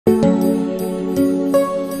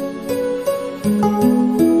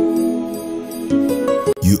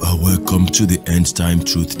Welcome to the End Time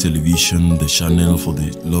Truth Television, the channel for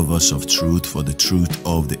the lovers of truth, for the truth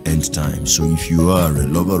of the end time. So if you are a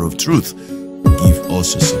lover of truth, give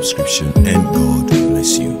us a subscription and God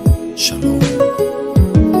bless you. Shalom.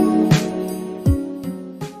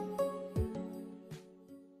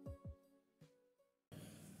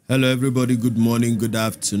 Hello everybody, good morning, good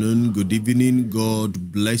afternoon, good evening.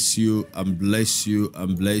 God bless you and bless you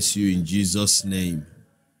and bless you in Jesus' name.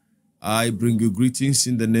 I bring you greetings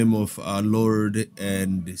in the name of our Lord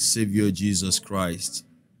and Savior Jesus Christ.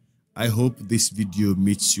 I hope this video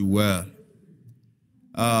meets you well.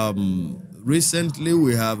 Recently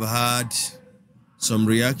we have had some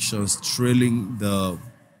reactions trailing the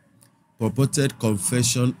purported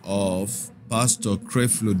confession of Pastor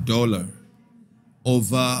Creflo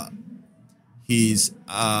over his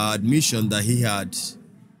admission that he had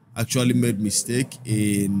actually made mistake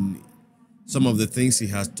in some of the things he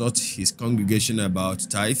has taught his congregation about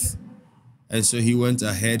tithe. And so he went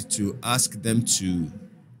ahead to ask them to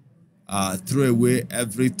throw away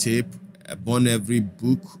every tape, burn every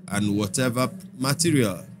book, and whatever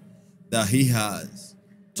material that he has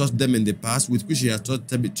taught them in the past, with which he has taught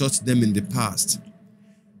them in the past.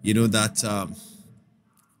 You know that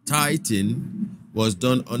tithing was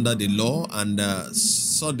done under the law, and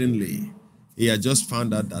suddenly he had just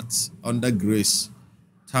found out that under grace,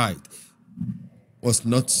 tithe was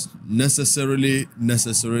not necessarily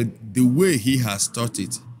necessary the way he has taught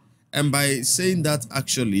it. And by saying that,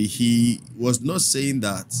 actually, he was not saying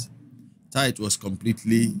that tithe was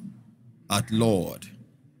completely outlawed.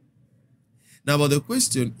 Now, but the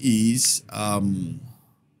question is, having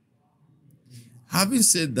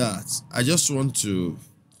said that, I just want to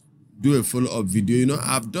do a follow-up video. You know,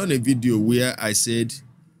 I've done a video where I said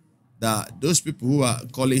that those people who are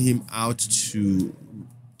calling him out to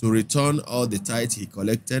return all the tithe he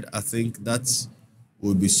collected, I think that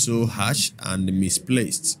would be so harsh and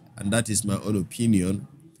misplaced, and that is my own opinion.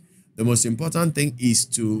 The most important thing is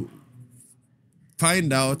to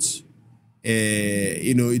find out,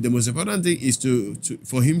 the most important thing is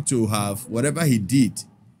for him to have whatever he did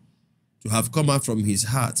to have come out from his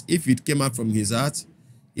heart. If it came out from his heart,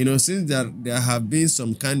 you know, since there have been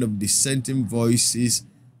some kind of dissenting voices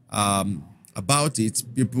about it,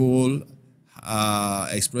 people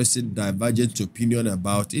expressing divergent opinion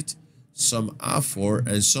about it. Some are for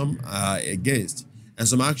and some are against, and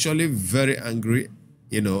some are actually very angry,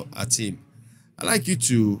 you know, at him. I'd like you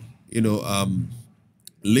to,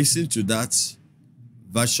 listen to that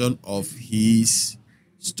version of his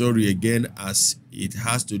story again, as it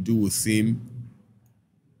has to do with him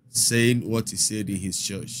saying what he said in his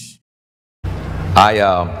church. I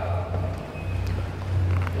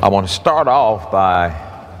want to start off by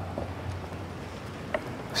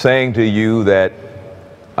saying to you that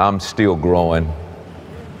I'm still growing,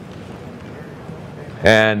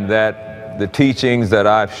 and that the teachings that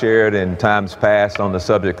I've shared in times past on the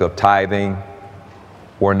subject of tithing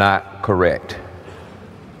were not correct.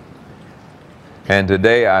 And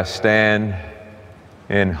today I stand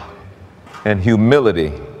in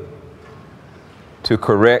humility to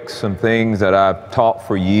correct some things that I've taught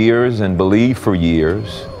for years and believed for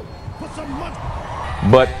years,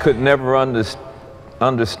 but could never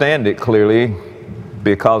understand it clearly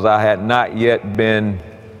because I had not yet been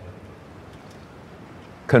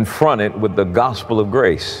confronted with the gospel of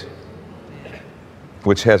grace,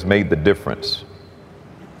 which has made the difference.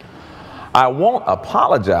 I won't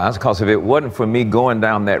apologize, because if it wasn't for me going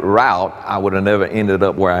down that route, I would have never ended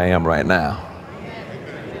up where I am right now.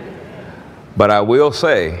 But I will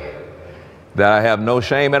say that I have no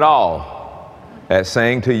shame at all at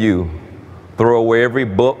saying to you, throw away every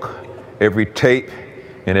book, every tape,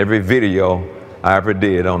 and every video I ever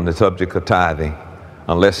did on the subject of tithing,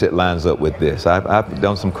 unless it lines up with this. I've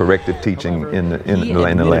done some corrective teaching in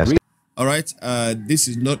the last. All right, this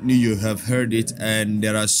is not new. You have heard it, and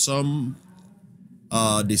there are some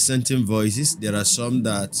dissenting voices. There are some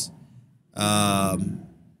that have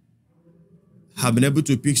been able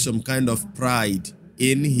to pick some kind of pride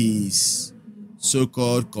in his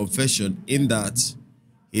so-called confession, in that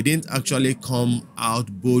he didn't actually come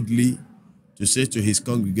out boldly to say to his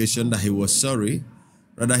congregation that he was sorry.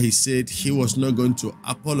 Rather, he said he was not going to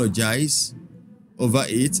apologize over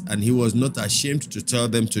it, and he was not ashamed to tell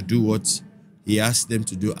them to do what he asked them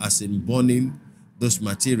to do, as in burning those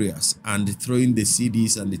materials and throwing the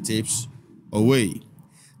CDs and the tapes away.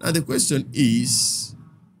 Now the question is,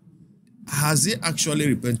 has he actually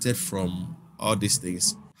repented from all these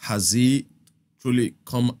things? Has he truly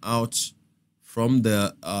come out from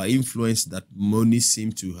the influence that money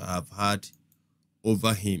seemed to have had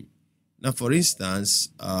over him? Now, for instance,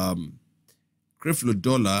 Creflo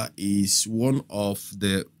Dollar is one of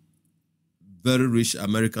the very rich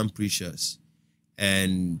American preachers,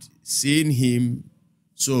 and seeing him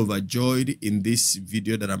so overjoyed in this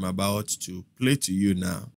video that I'm about to play to you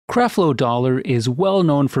now. Creflo Dollar is well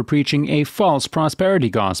known for preaching a false prosperity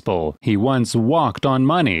gospel. He once walked on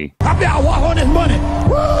money. I bet I walk on this money.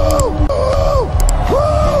 Woo! Woo!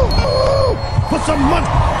 Woo! Woo! Put some money.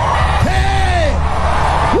 Hey!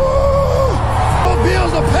 Woo! No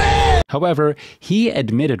bills are paid. However, he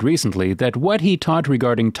admitted recently that what he taught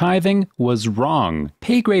regarding tithing was wrong.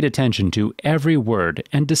 Pay great attention to every word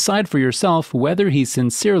and decide for yourself whether he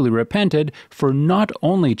sincerely repented for not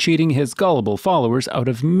only cheating his gullible followers out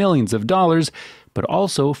of millions of dollars, but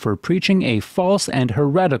also for preaching a false and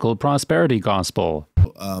heretical prosperity gospel.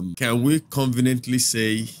 Can we conveniently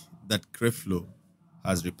say that Creflo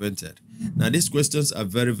has repented? Now, these questions are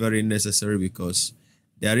very, very necessary, because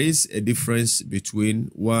there is a difference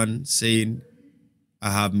between one saying,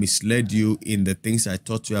 I have misled you in the things I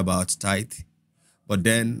taught you about tithe, but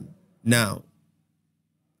then now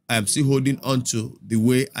I am still holding on to the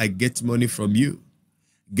way I get money from you.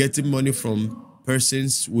 Getting money from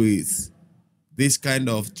persons with this kind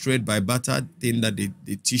of trade by barter thing that they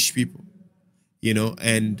teach people, you know,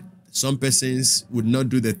 and some persons would not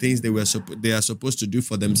do the things they are supposed to do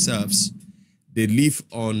for themselves. They live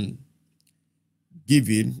on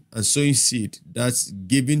giving and sowing seed. That's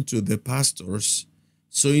giving to the pastors,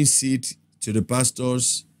 sowing seed to the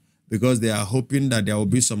pastors, because they are hoping that there will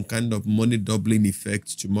be some kind of money doubling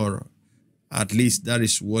effect tomorrow. At least that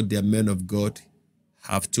is what their men of God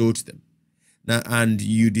have told them. Now, and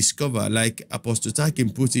you discover, like Apostle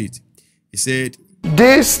Takim put it, he said,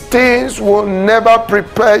 these things will never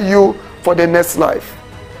prepare you for the next life.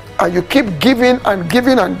 And you keep giving and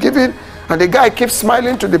giving and giving, and the guy keeps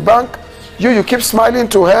smiling to the bank. You keep smiling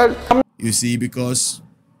to hell. You see, because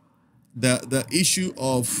the issue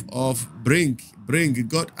of bring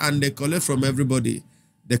God, and they collect from everybody.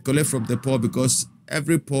 They collect from the poor, because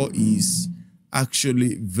every poor is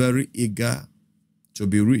actually very eager to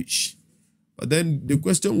be rich. But then the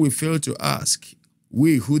question we fail to ask,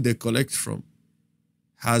 we who they collect from,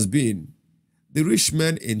 has been the rich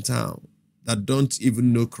men in town that don't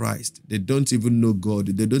even know Christ. They don't even know God.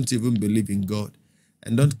 They don't even believe in God.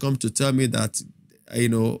 And don't come to tell me that, you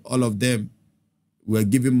know, all of them were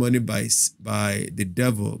given money by the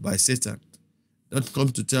devil, by Satan. Don't come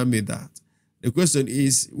to tell me that. The question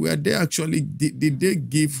is, were they actually, did they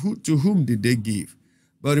give? To whom did they give?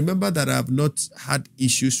 But remember that I have not had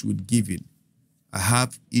issues with giving. I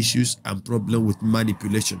have issues and problem with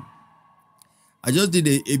manipulation. I just did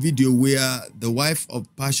a video where the wife of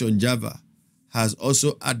Passion Java has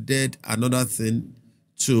also added another thing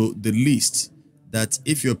to the list, that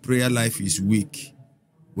if your prayer life is weak,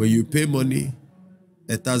 when you pay money,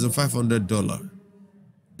 $1,500,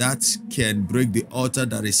 that can break the altar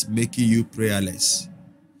that is making you prayerless.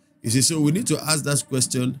 You see, so we need to ask that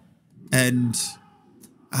question. And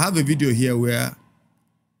I have a video here where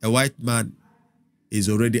a white man is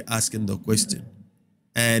already asking the question,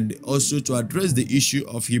 and also to address the issue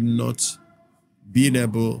of him not being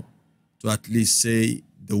able to at least say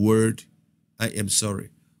the word, I am sorry.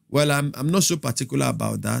 Well, I'm not so particular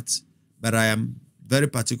about that, but I am very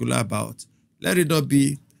particular about, let it not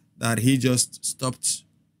be that he just stopped,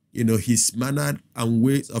 you know, his manner and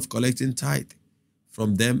ways of collecting tithe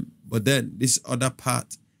from them. But then this other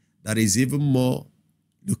part that is even more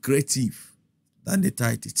lucrative than the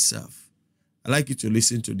tithe itself. I'd like you to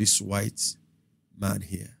listen to this white man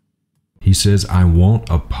here. He says, I won't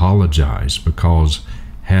apologize, because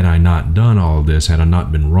had I not done all of this, had I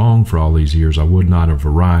not been wrong for all these years, I would not have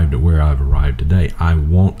arrived at where I've arrived today. I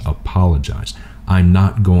won't apologize. I'm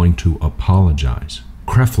not going to apologize.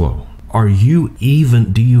 Creflo,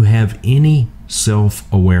 do you have any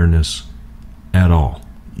self-awareness at all?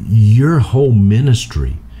 Your whole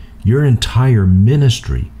ministry, your entire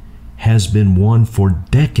ministry has been one for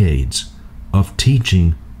decades of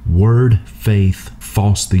teaching word, faith,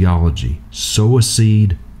 false theology. Sow a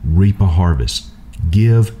seed, reap a harvest.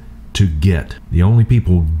 Give to get. The only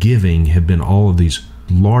people giving have been all of these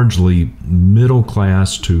largely middle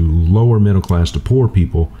class to lower middle class to poor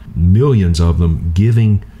people, millions of them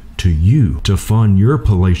giving to you to fund your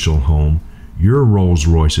palatial home, your Rolls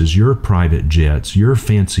Royces, your private jets, your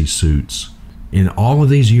fancy suits. In all of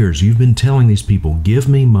these years, you've been telling these people, give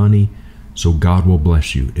me money so God will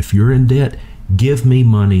bless you. If you're in debt, give me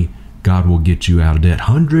money, God will get you out of debt.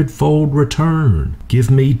 100-fold return. Give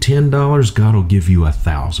me $10, God will give you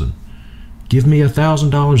 1,000. Give me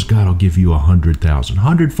 $1,000, God will give you 100,000.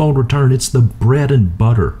 100-fold return. It's the bread and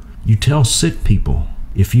butter. You tell sick people,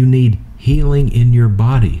 if you need healing in your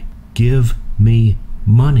body, give me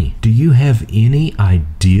money. Do you have any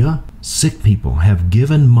idea? Sick people have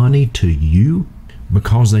given money to you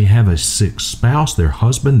because they have a sick spouse, their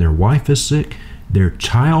husband, their wife is sick, their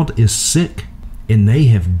child is sick, and they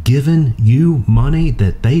have given you money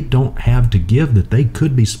that they don't have to give, that they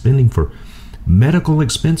could be spending for medical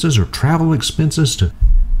expenses or travel expenses to.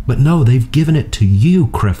 But no, they've given it to you,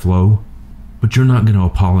 Creflo, but you're not going to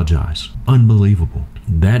apologize. Unbelievable.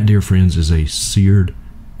 That, dear friends, is a seared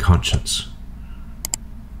conscience.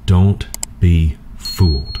 Don't be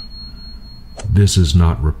fooled. This is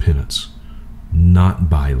not repentance. Not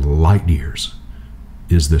by light years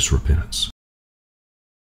is this repentance.